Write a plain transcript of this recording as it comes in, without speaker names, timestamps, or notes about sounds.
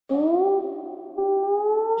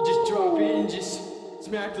just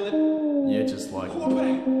smacked it. Yeah, just like,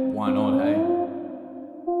 why not, hey?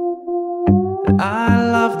 I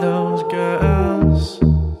love those girls,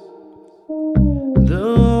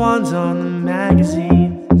 the ones on the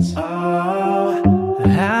magazines. Oh,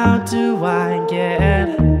 how do I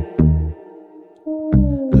get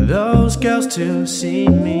those girls to see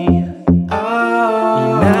me?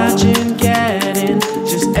 Oh, imagine getting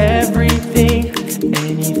just everything,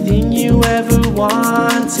 anything you ever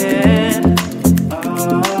wanted.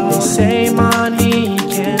 Oh, they say money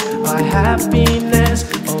can't buy happiness.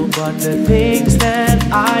 Oh, but the things that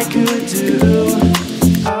I could do.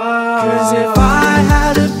 Cause if I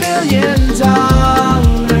had $1 billion,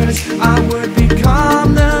 I would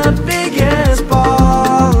become the biggest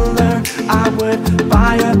baller. I would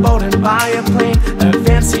buy a boat and buy a plane, a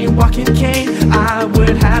fancy walking cane. I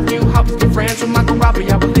would have you hop with your friends with my Robbie.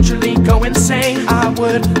 I would literally go insane. I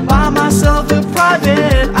would buy myself a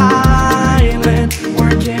private island,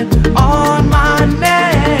 working on my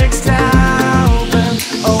next album.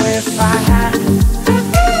 Oh, if I had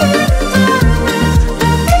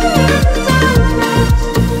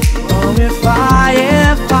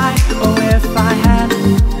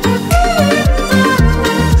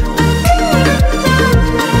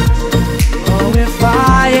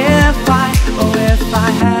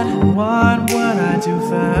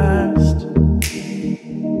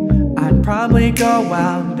probably go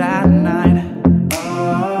out that night.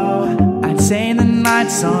 Oh, I'd say the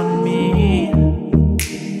night's on me.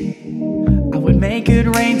 I would make it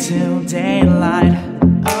rain till daylight.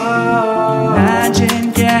 Oh,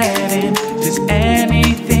 imagine getting just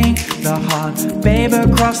anything, the hot babe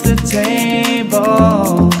across the table.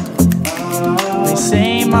 Oh, they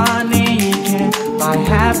say money can't buy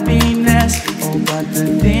happiness. Oh, but the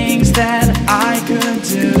things that I could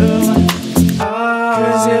do.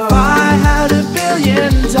 Cause if I had $1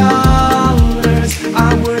 billion,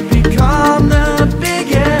 I would become the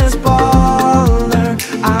biggest baller.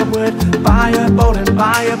 I would buy a boat and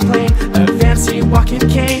buy a plane, a fancy walking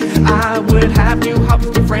cane. I would have you hop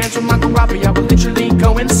with your friends with my Robbie. I would literally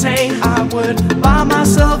go insane. I would buy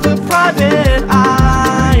myself a private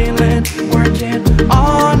island, working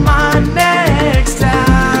on my next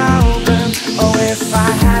album. Oh, if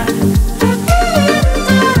I had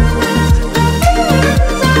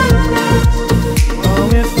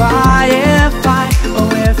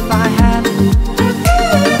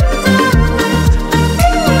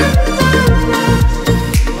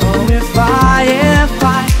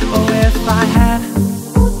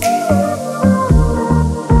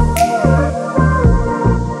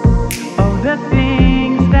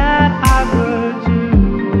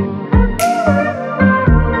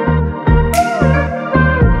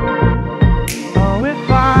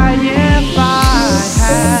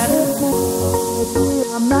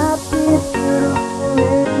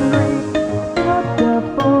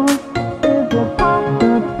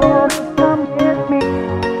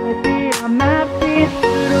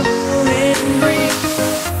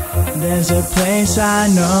there's a place I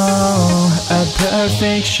know, a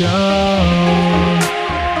perfect show,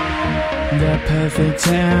 the perfect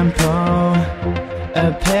tempo,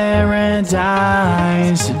 a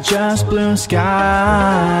paradise, just blue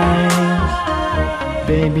skies.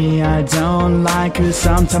 Baby, I don't like, cause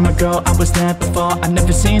some time ago I was there before. I've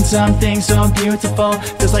never seen something so beautiful.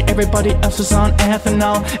 Feels like everybody else is on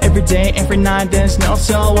ethanol. Every day, every night, there's no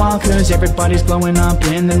soul wall, cause everybody's glowing up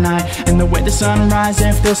in the night. And the way the sun rises,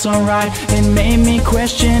 it feels so right. It made me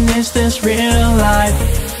question, is this real life?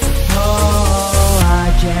 Oh,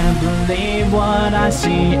 I can't believe what I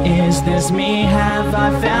see. Is this me? Have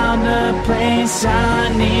I found a place I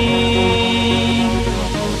need?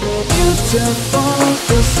 Beautiful,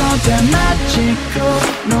 feels so damn magical.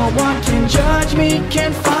 No one can judge me,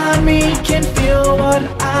 can find me, can feel what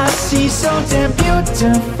I see. So damn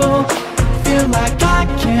beautiful, feel like I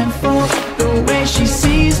can fall. The way she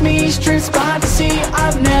sees me, strips by the sea.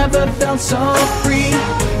 I've never felt so free.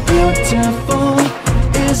 Beautiful,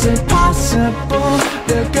 is it possible?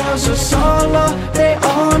 The girls are solo, they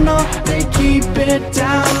all know they keep it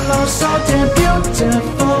down low. So damn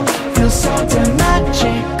beautiful, feels so damn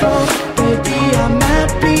magical. Baby, I'm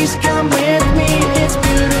at peace, come with me. It's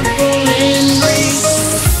beautiful in Greece.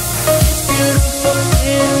 It's beautiful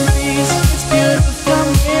in Greece. It's beautiful,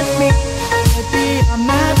 come with me. Baby, I'm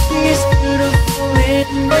at peace, beautiful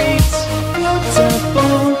in Greece.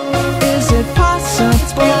 Beautiful, is it possible?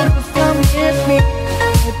 It's beautiful, come with me.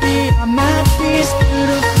 Baby, I'm at peace,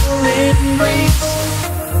 beautiful in Greece.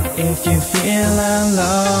 If you feel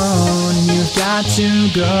alone, you've got to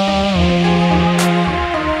go.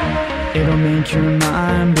 It'll make your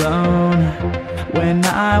mind blown. When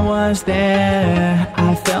I was there,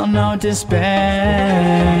 I felt no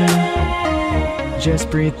despair.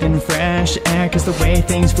 Just breathing fresh air, cause the way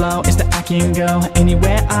things flow is that I can go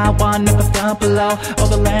anywhere I want, never felt below. All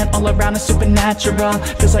the land all around is supernatural.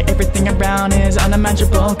 Feels like everything around is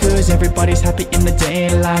unimaginable, cause everybody's happy in the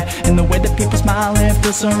daylight. And the way that people smile, it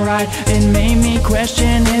feels so right. It made me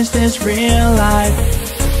question, is this real life?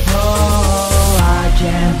 Oh, I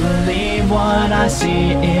can't believe what I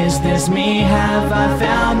see. Is this me? Have I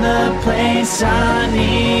found the place I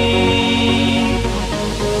need?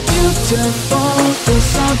 Beautiful, feels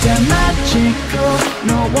so damn magical.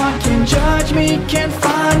 No one can judge me, can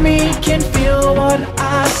find me, can feel what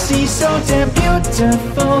I see. So damn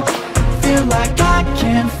beautiful, feel like I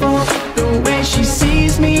can fall. The way she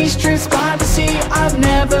sees me, strips by the sea. I've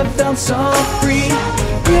never felt so free.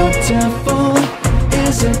 Beautiful,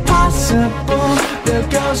 is it possible? The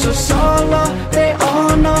girls are solo, they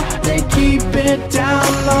all know they keep it down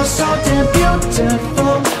low. So damn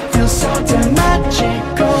beautiful, feels so damn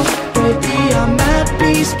magical. Baby, I'm at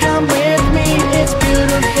peace, come with me. It's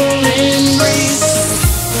beautiful in Greece.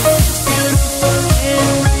 It's beautiful in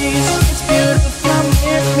Greece. It's beautiful, come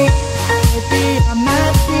with me. Baby, I'm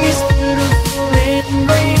at peace, beautiful in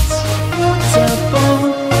Greece. Beautiful,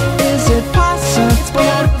 is it possible? It's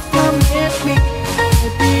beautiful, come with me.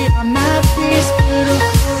 Baby, I'm at peace,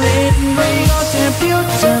 beautiful in Greece. So damn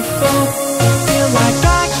beautiful, feel like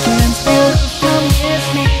I can. Beautiful, come with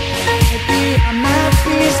me. Baby, I'm at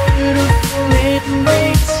peace, beautiful in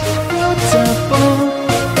Greece. Beautiful,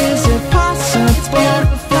 is it possible? It's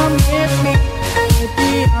beautiful, come with me.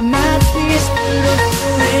 Baby, I'm at peace,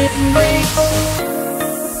 beautiful in Greece.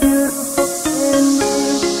 Beautiful in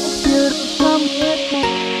Greece, beautiful, come with me.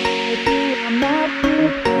 Baby, I'm at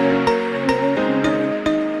peace.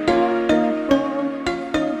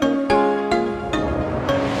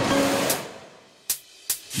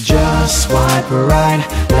 Just swipe right,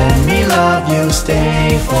 let me love you,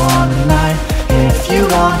 stay for the night. If you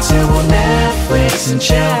want to, we'll Netflix and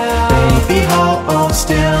chill. Baby, hold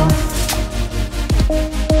still.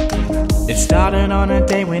 It started on a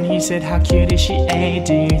day when he said, how cute is she, A?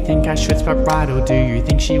 Do you think I should swipe right, or do you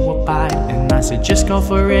think she will bite? And I said, just go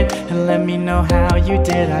for it and let me know how you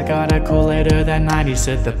did. I got a call later that night, he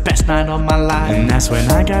said, the best night of my life. And that's when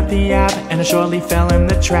I got the app, and I surely fell in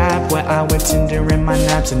the trap, where I whipped Tinder in my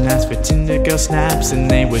naps and asked for Tinder girl snaps. And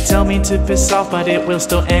they would tell me to piss off, but it will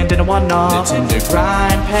still end in a one-off. The Tinder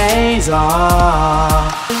grind pays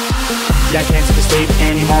off. Yeah, I can't sleep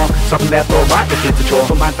anymore. Something left or right, but it's a chore.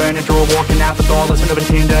 Put my phone in a drawer, walking out the door, listen to the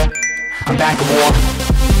Tinder. I'm back at war.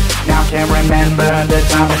 Now I can't remember the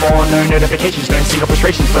time before. No notifications, don't see no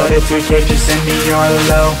frustrations, but it's okay, just send me your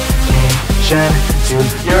location to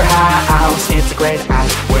your house. It's a great app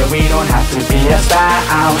where we don't have to be a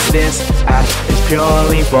spouse. This app is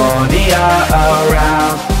purely for the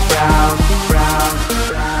around.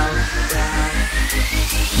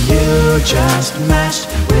 You just matched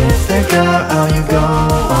with a girl, you go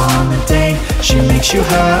on a date. She makes you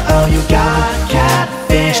her, oh you got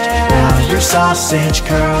catfished. Now your sausage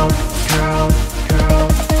curl.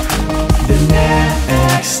 The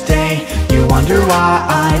next day, you wonder why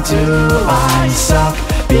I suck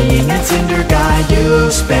being a Tinder guy.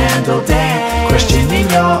 You spend all day questioning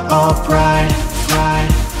your pride.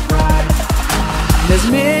 There's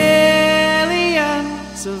millions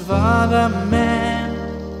of other men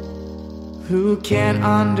who can't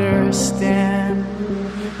understand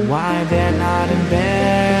why they're not in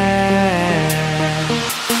bed.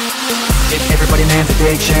 It's everybody man's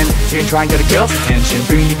addiction. You can try and get a girl's attention.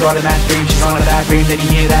 Boom, you got a that dream, she's on a bad dream, then you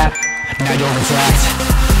hear that. Now you're attacked.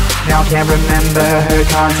 Now I can't remember her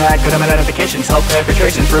contact, but I'm at notifications, help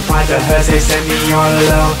perpetrations. Reply to her, say send me your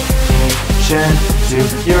location to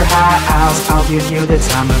your house. I'll give you the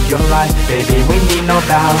time of your life, baby, we need no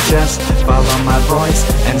vows. Just follow my voice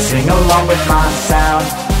and sing along with my sound.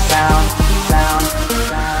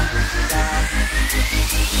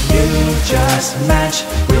 You just match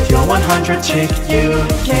with your 100 chick. You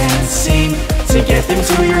can't seem to get them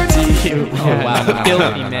to your team. Oh wow,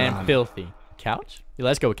 filthy man, filthy. Couch? Yeah,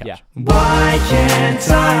 let's go with couch. Yeah. Why can't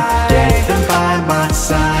I get them by my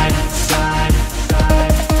side?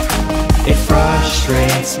 It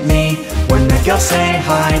frustrates me when the girls say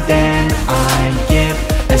hi, then I give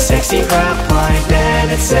a sexy reply,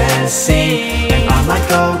 then it says see, and I'm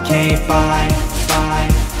like okay, bye.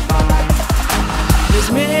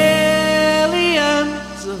 There's millions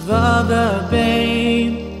of other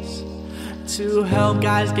babes to help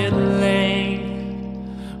guys get laid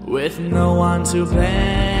with no one to blame.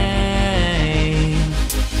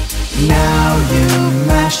 Now you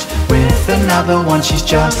matched with another one, she's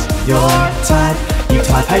just your type.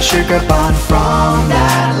 sweet tooth high sugar bun. From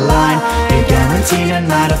that line, you're guaranteed a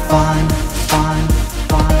night of fun, fun,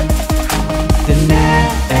 fun. The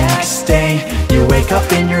next day, you wake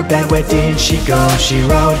up in your bed. Where did she go? She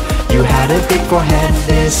wrote, you had a big forehead.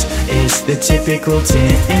 This is the typical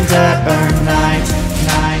Tinder night,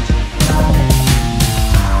 night, night.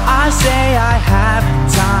 I say I have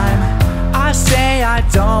time, I say I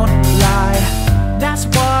don't lie. That's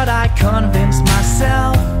what I convince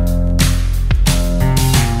myself.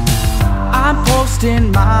 I'm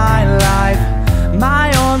posting my life,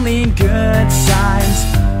 my only good signs,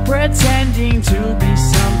 pretending to be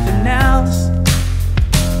something else.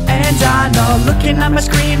 And I know looking at my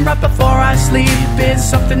screen right before I sleep is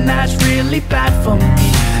something that's really bad for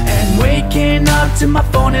me. And waking up to my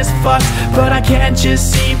phone is fucked, but I can't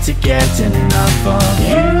just seem to get enough of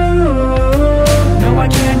you. No, I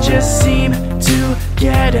can't just seem to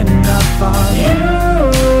get enough of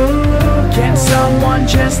you. Can someone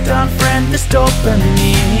just unfriend this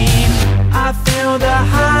dopamine? I feel the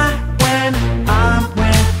high when I'm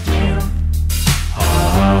with you.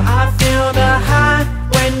 Oh, I feel the high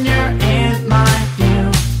when you're in my view.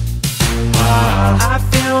 Oh, I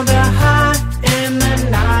feel the high in the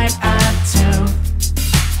night at 2.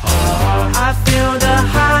 Oh, I feel the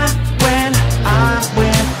high when I'm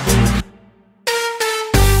with you.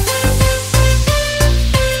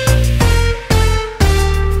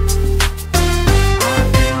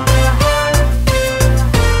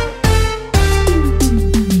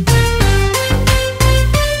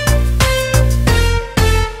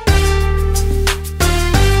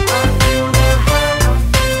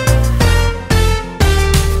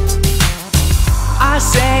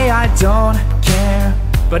 I don't care,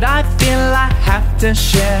 but I feel I have to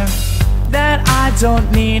share that I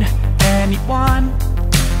don't need anyone.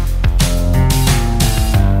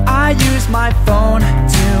 I use my phone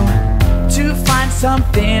to find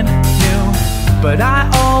something new, but I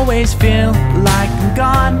always feel like I'm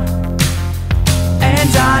gone.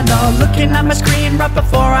 And I know looking at my screen right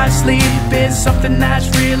before I sleep is something that's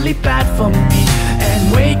really bad for me.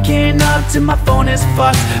 And waking up to my phone is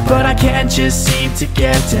fucked, but I can't just seem to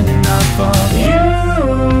get enough of you.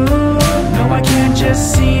 No, I can't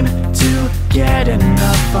just seem to get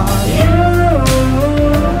enough of you.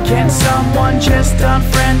 Can someone just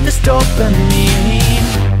unfriend this dopamine?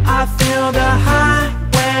 I feel the high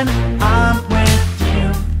when I'm with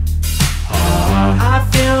you. Oh, I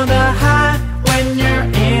feel the high when you're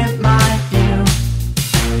in my view.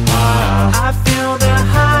 Oh, I feel the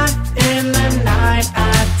high in the night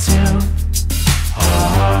at 2.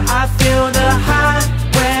 Oh, I feel the high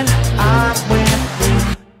when I'm with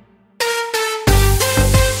you.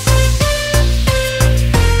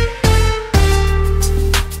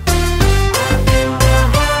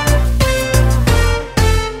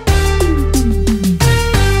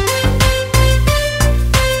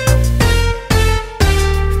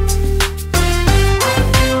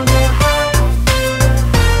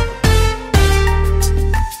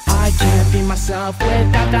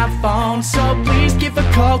 Without that phone, so please give a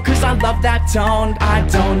call, cause I love that tone. I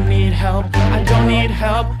don't need help, I don't need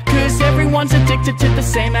help, cause everyone's addicted to the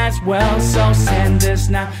same as well. So send this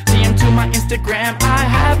now, DM to my Instagram. I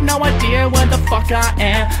have no idea where the fuck I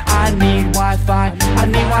am. I need Wi-Fi, I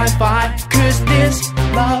need Wi-Fi, cause this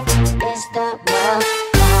love is the love.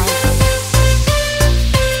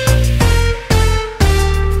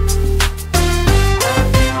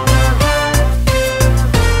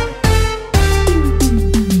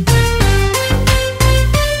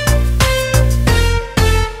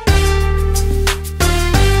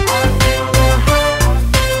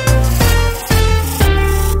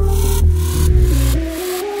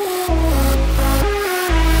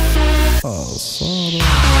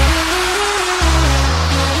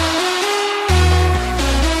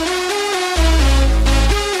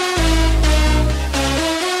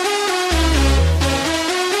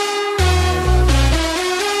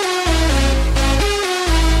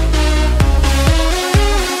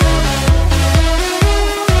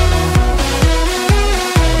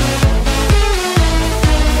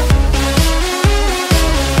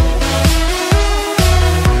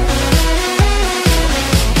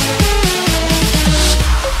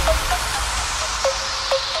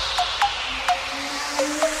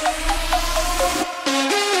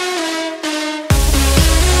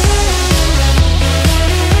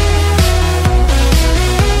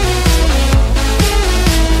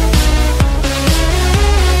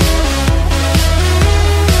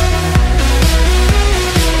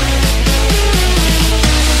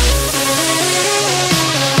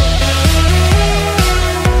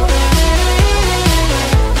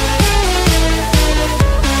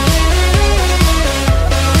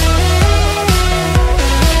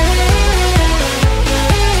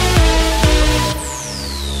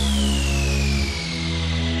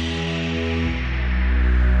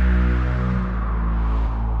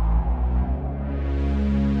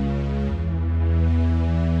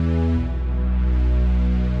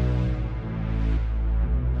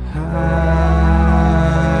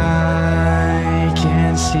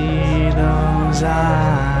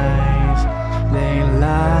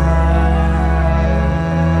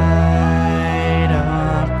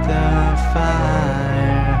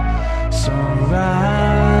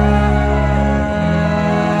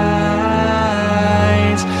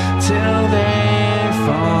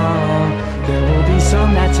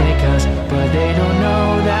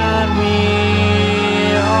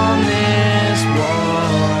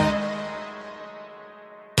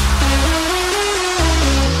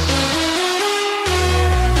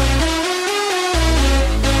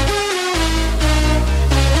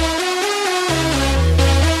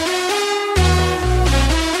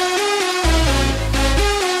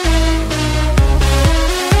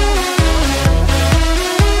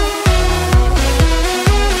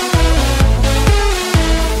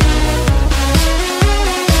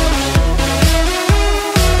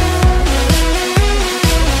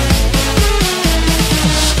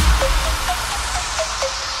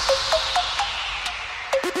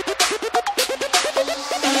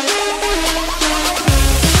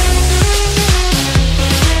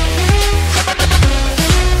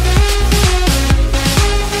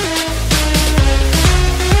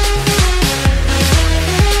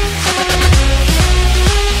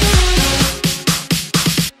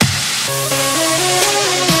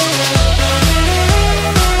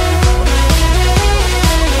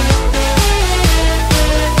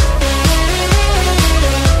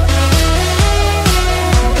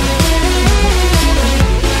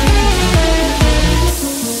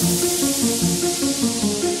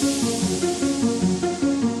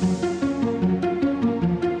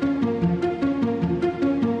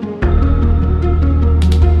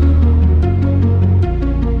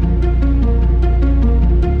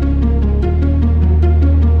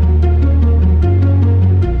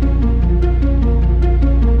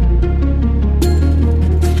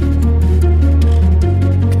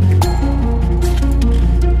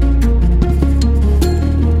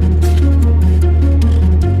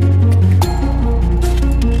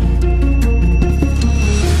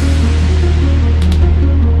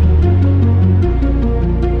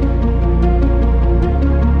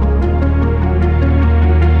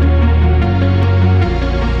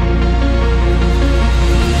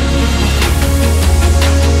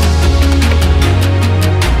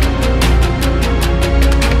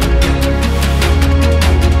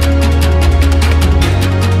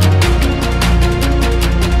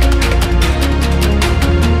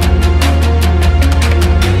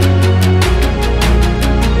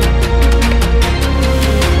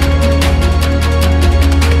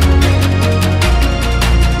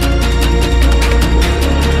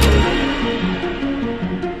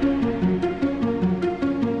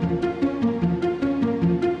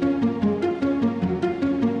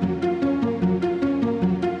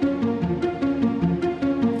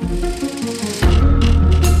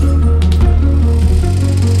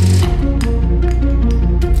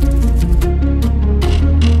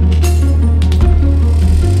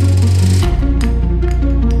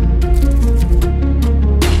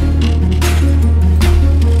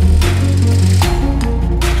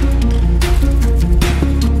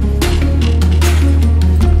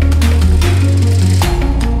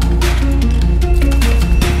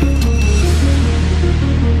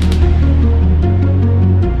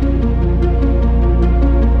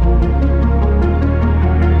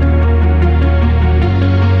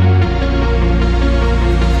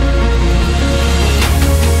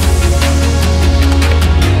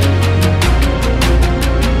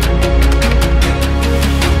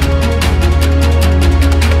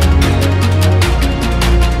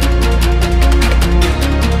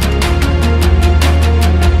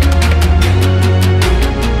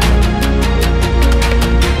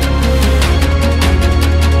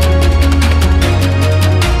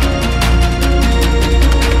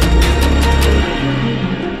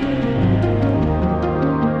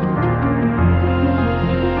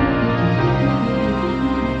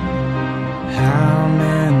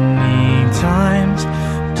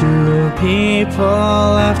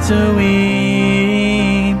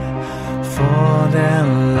 their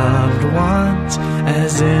loved ones,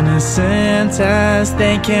 as innocent as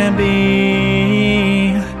they can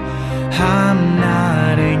be. I'm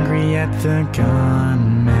not angry at the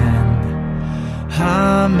gunman,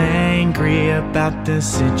 I'm angry about the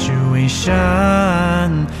situation.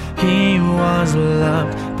 He was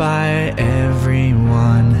loved by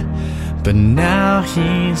everyone, but now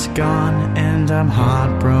he's gone and I'm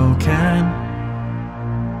heartbroken.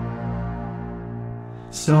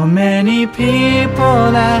 So many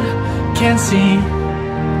people that can't see,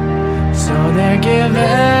 so they're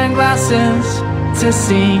given glasses to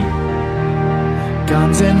see.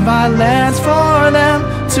 Guns and violence for them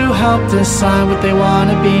to help decide what they want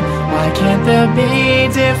to be. Why can't there be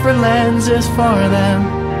different lenses for them,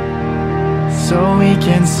 so we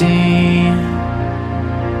can see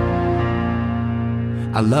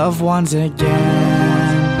our loved ones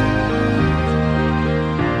again?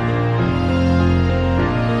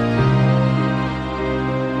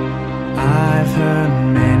 I've heard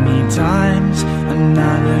many times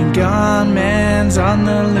another gunman's on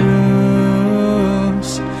the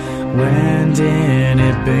loose. When did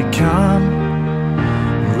it become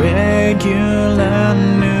regular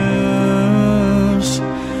news?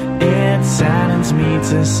 It saddens me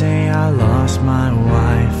to say I lost my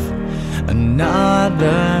wife.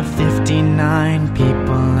 Another 59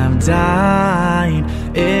 people have died.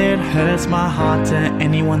 It hurts my heart to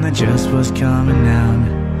anyone that just was coming out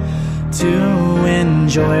to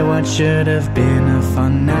enjoy what should have been a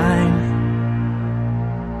fun night.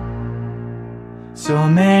 So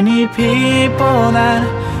many people that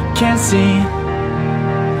can't see,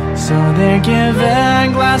 so they're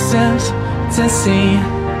given glasses to see.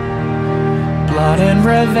 Blood and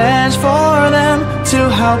revenge for them to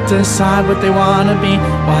help decide what they want to be.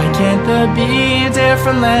 Why can't there be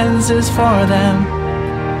different lenses for them,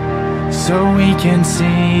 so we can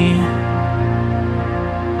see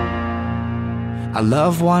our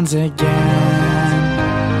loved ones again?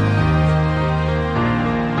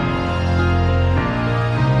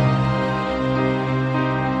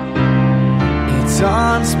 It's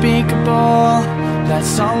unspeakable that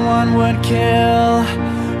someone would kill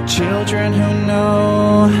children who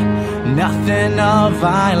know nothing of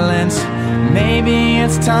violence. Maybe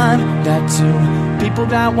it's time that two people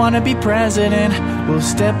that want to be president will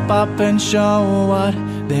step up and show what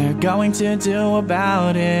they're going to do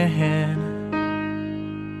about it.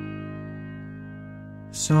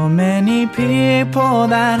 So many people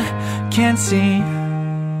that can't see,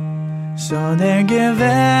 so they're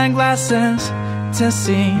given glasses to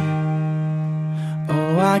see.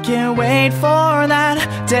 Oh, I can't wait for that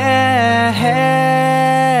day.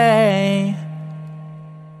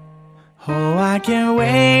 Oh, I can't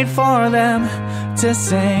wait for them to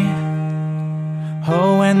say,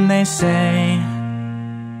 oh, when they say,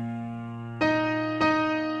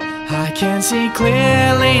 I can see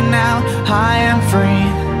clearly now, I am free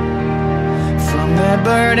from the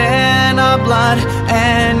burden of blood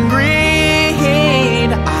and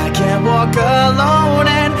greed. I can't walk alone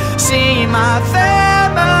and see my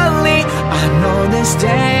family. I know this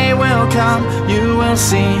day will come, you will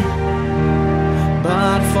see.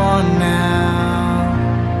 But for now,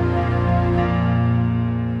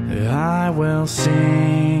 I will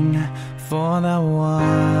sing for the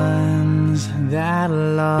ones that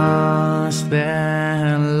lost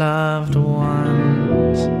their loved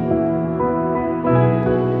ones.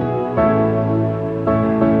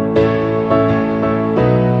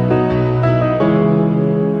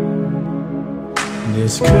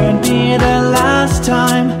 This could be the last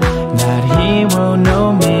time that he will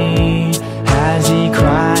know me, as he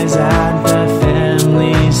cries at the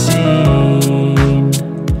family scene.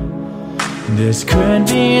 This could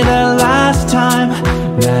be the last time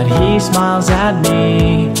that he smiles at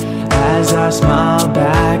me, as I smile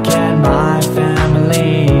back at my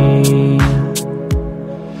family.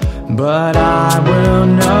 But I will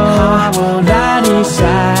know that he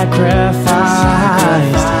sacrificed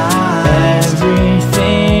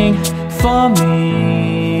everything for me.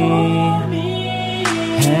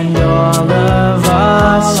 And all of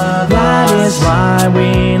us, that is why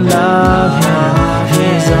we love him.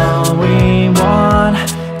 He's all we want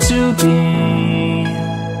to be.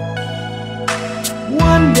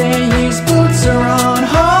 One day his boots are on,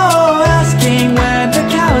 oh, asking where the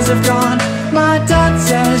cows have gone. My dad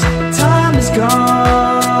says time is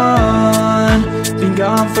gone, been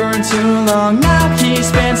gone for too long. Now he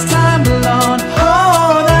spends time alone.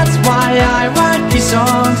 Oh, that's why I write these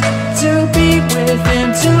songs, to be with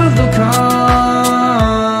him, to look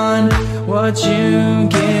on what you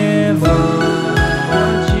give on.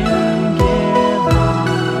 What you give on.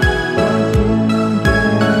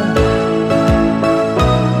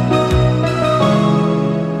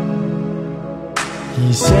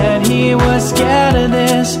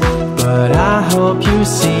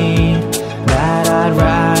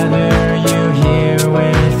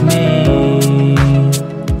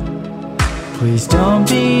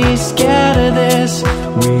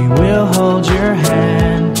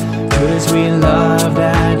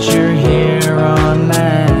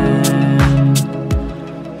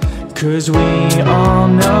 'Cause we all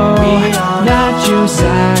know that you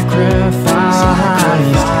sacrificed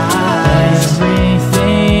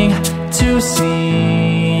everything to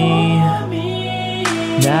see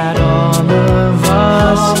that all of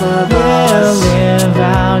us will live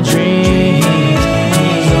our dreams.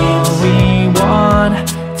 He's all we want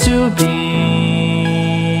to be.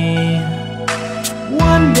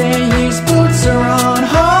 One day his boots are on,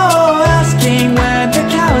 oh, asking where the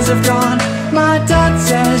cows have gone. My dad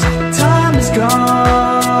says time is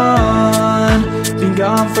gone, been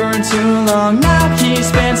gone for too long. Now he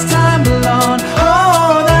spends time alone.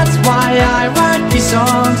 Oh, that's why I write these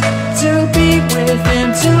songs, to be with him,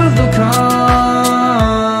 to look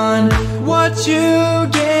on what you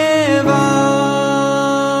give on.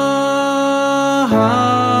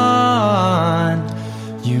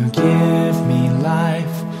 You give me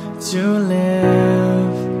life to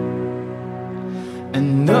live, and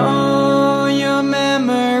though your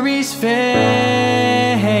memory's fading,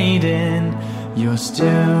 you're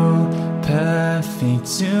still perfect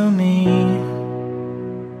to me.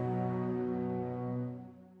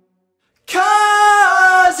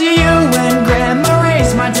 'Cause you and Grandma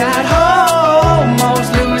raised my dad, almost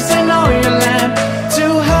losing all your land to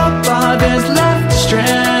help others left to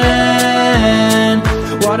strand.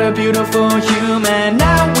 What a beautiful human.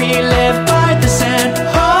 Now we live by the sand,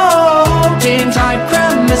 holding tight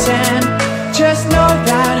Grandma's hand. Just know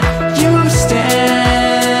that you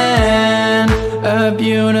stand a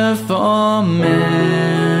beautiful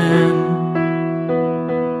man.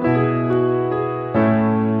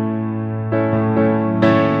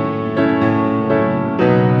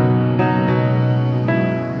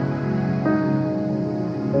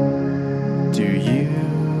 Do you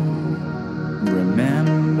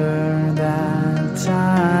remember that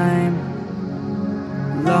time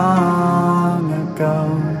long ago?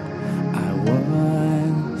 I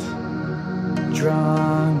was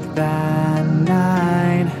drunk that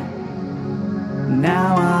night.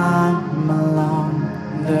 Now I'm alone.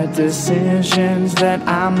 The decisions that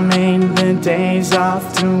I made the days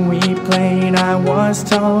after we played, I was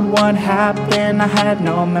told what happened. I had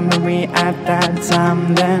no memory at that time.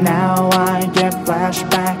 Then now I get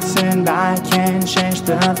flashbacks, and I can't change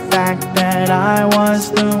the fact that I was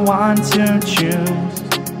the one to choose.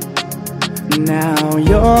 Now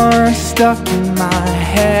you're stuck in my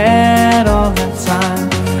head all the time.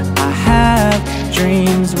 I have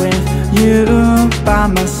dreams with you by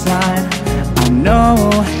my side. I know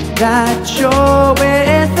that you're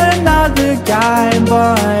with another guy,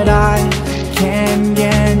 but I can't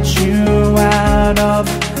get you out of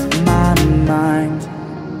my mind.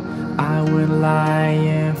 I would lie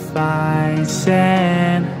if I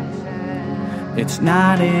said it's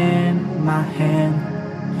not in my hand.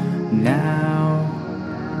 Now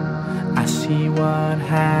I see what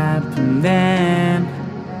happened then.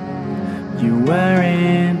 You were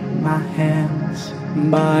in my hands,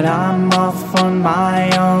 but I'm off on my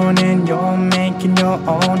own, and you're making your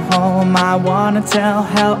own home. I wanna tell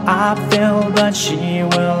how I feel, but she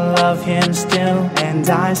will love him still. And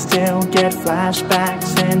I still get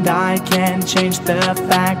flashbacks, and I can't change the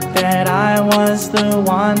fact that I was the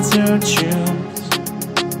one to choose.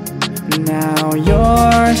 Now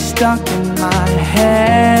you're stuck in my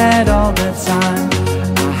head all the time.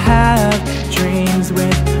 I have dreams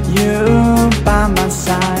with you by my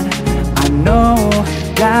side. I know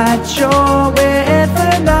that you're with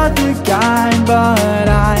another guy, but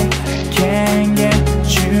I can't get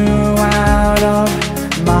you out of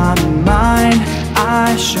my mind.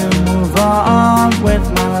 I should move on with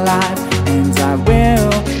my life, and I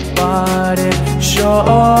will, but it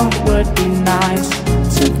sure would be nice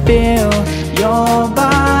to feel your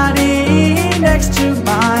body next to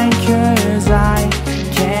mine. 'Cause I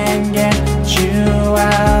can't get you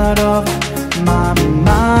out of my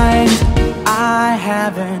mind. I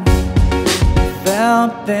haven't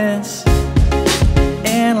felt this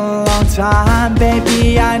in a long time,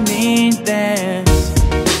 baby, I need this.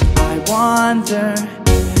 I wonder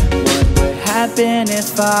what would happen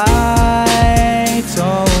if I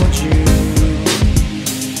told you.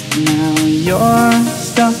 Now you're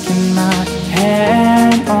stuck in my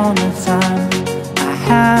head all the time. I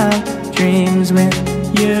have dreams with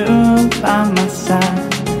you by my side.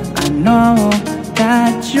 I know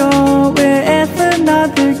that you're with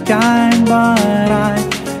another guy, but I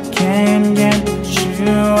can't get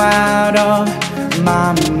you out of my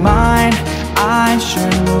mind. I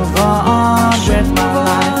should move on with my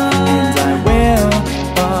life, and I will,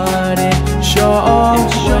 but it sure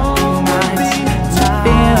would be nice to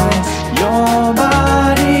feel your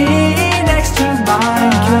body next to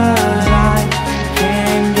mine. 'Cause I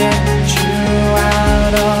can't get you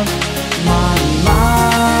out of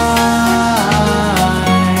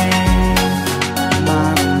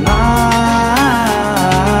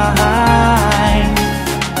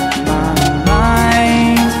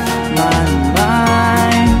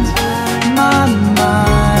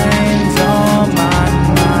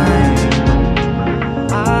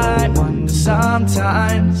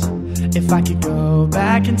If I could go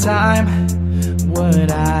back in time,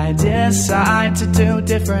 would I decide to do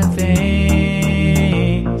different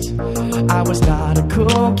things? I was not a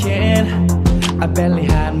cool kid, I barely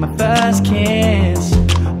had my first kiss.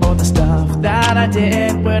 All the stuff that I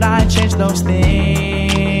did, would I change those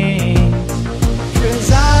things?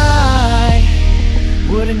 'Cause I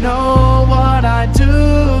wouldn't know what I'd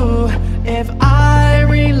do if I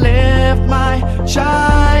relived my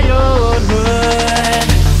childhood.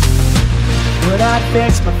 Would I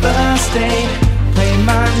fix my first date, play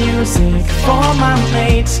my music for my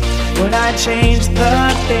mates? Would I change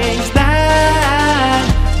the things that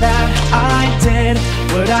I did?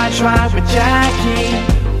 Would I try with Jackie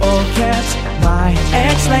or kept my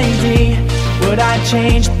ex-lady? Would I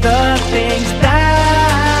change the things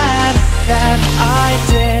that I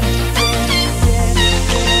did?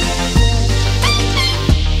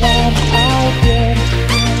 That I did.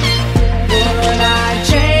 Would I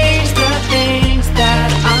change the things that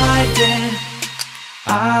I did?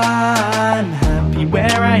 I'm happy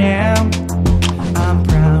where I am, I'm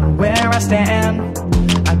proud where I stand.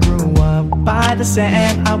 I grew up by the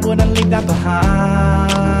sand, I wouldn't leave that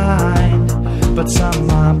behind. But some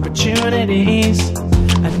opportunities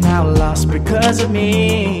are now lost because of me.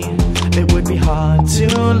 It would be hard to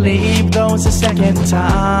leave those a second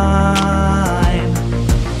time.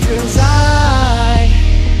 'Cause I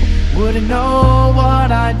wouldn't know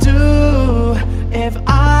what I'd do if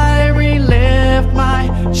I relived my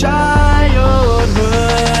childhood.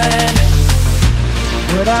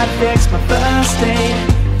 Would I fix my first date,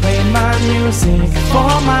 play my music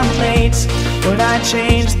for my mates? Would I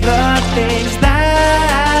change the things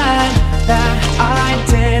that I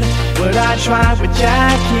did? Would I try with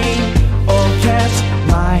Jackie or kept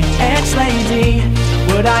my ex-lady?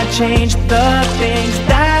 Would I change the things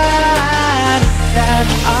that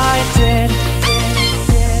I did?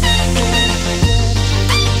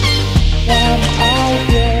 That I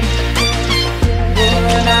did.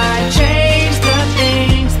 Would I change the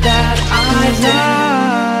things that I did?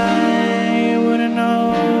 I wouldn't know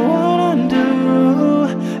what I'd do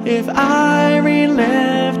if I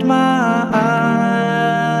relived my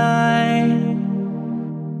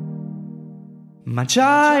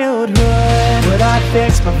childhood. Would I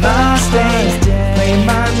fix my mistakes, play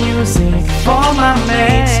my music for my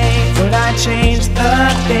mates? Would I change the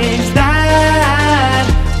things that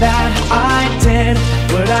I did?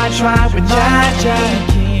 Would I try with Jackie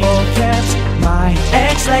or kept my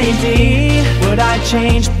ex-lady? Would I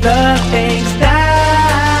change the things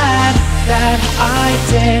that I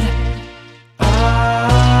did?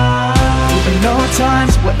 Even though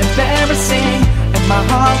times were embarrassing and my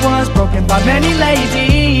heart was broken by many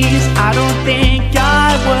ladies, I don't think I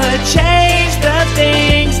would change the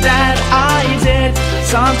things that I did.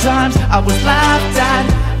 Sometimes I was laughed at,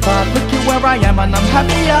 but look at where I am and I'm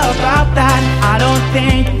happy about that. I don't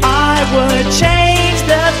think I would change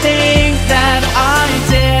the things that I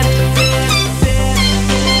did.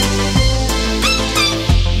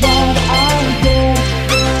 That I did.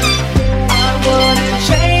 I wouldn't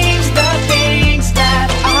change the things that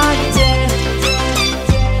I did.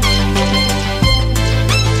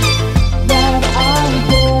 That I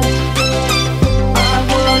did. I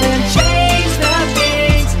wouldn't change the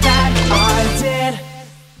things that I did.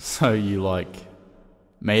 So you like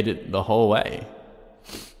made it the whole way?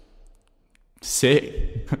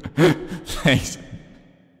 Sick. Thanks.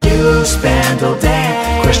 You spend all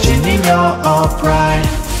day questioning your own pride.